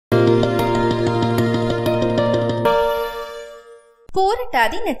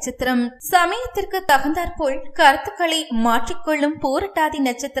பூரட்டாதி நட்சத்திரம். சமயத்திற்கு தகுந்தாற்போல் கருத்துக்களை மாற்றிக்கொள்ளும் பூரட்டாதி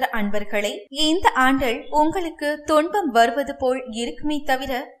நட்சத்திர அன்பர்களை இந்த ஆண்டில் உங்களுக்கு துன்பம் வருவது போல் இருக்குமே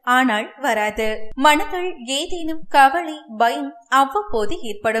தவிர ஆனால் வராது. மனதில் ஏதேனும் கவலை பயம் அவ்வப்போது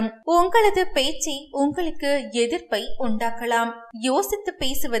ஏற்படும். உங்களது பேச்சை உங்களுக்கு எதிர்ப்பை உண்டாக்கலாம். யோசித்து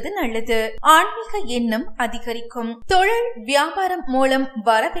பேசுவது நல்லது. ஆன்மீக எண்ணம் அதிகரிக்கும். தொழில் வியாபாரம் மூலம்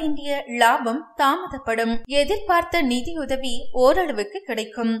வரவேண்டிய லாபம் தாமதப்படும். எதிர்பார்த்த நிதியுதவி ஓரளவுக்கு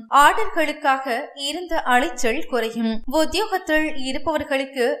கிடைக்கும். ஆர்டர்களுக்காக இருந்த அலைச்சல் குறையும். உத்தியோகத்தில்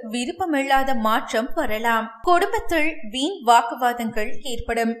இருப்பவர்களுக்கு விருப்பமில்லாத மாற்றம் வரலாம். குடும்பத்தில் வீண் வாக்குவாதங்கள்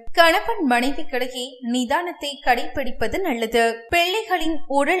ஏற்படும். கணவன் மனைவிக்கிடையே நிதானத்தை கடைபிடிப்பது நல்லது. பிள்ளைகளின்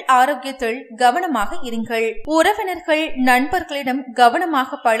உடல் ஆரோக்கியத்தில் கவனமாக இருங்கள். உறவினர்கள் நண்பர்களிடம்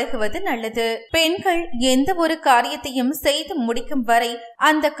கவனமாக பழகுவது நல்லது. பெண்கள் எந்த ஒரு காரியத்தையும் செய்து முடிக்கும் வரை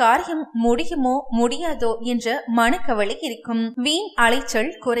அந்த காரியம் முடியுமோ முடியாதோ என்ற மனக்கவலை இருக்கும். வீண்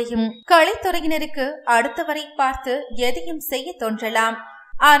அலைச்சல் குறையும். கலைத்துறையினருக்கு அடுத்தவரை பார்த்து எதையும் செய்ய தோன்றலாம்.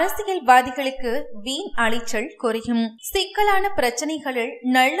 அரசியல்வாதிகளுக்கு வீண் அலைச்சல் குறையும். சிக்கலான பிரச்சனைகளில்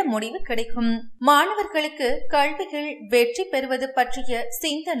நல்ல முடிவு கிடைக்கும். மாணவர்களுக்கு கல்வியில் வெற்றி பெறுவது பற்றிய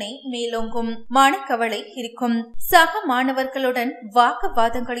சிந்தனை மேலோங்கும். மனக்கவலை இருக்கும். சக மாணவர்களுடன்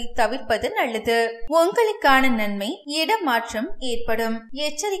வாக்குவாதங்களை தவிர்ப்பது நல்லது. உங்களுக்கான நன்மை இடமாற்றம் ஏற்படும்.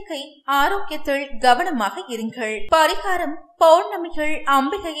 எச்சரிக்கை. ஆரோக்கியத்தில் கவனமாக இருங்கள். பரிகாரம். பௌர்ணமிகள்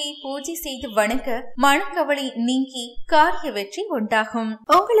அம்பிகையை பூஜை செய்து வணங்க மனக்கவலை நீங்கி காரிய வெற்றி உண்டாகும்.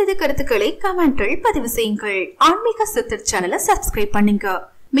 உங்களது கருத்துக்களை கமெண்டில் பதிவு செய்யுங்கள். ஆன்மீக சித்தர் சேனலை சப்ஸ்கிரைப் பண்ணுங்க.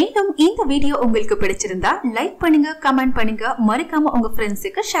 மேலும் இந்த வீடியோ உங்களுக்கு பிடிச்சிருந்தா லைக் பண்ணுங்க, கமெண்ட் பண்ணுங்க, மறக்காம உங்க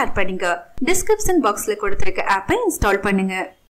ஃப்ரெண்ட்ஸுக்கு ஷேர் பண்ணுங்க. டிஸ்கிரிப்ஷன் பாக்ஸ்ல கொடுத்திருக்க ஆப்பை இன்ஸ்டால் பண்ணுங்க.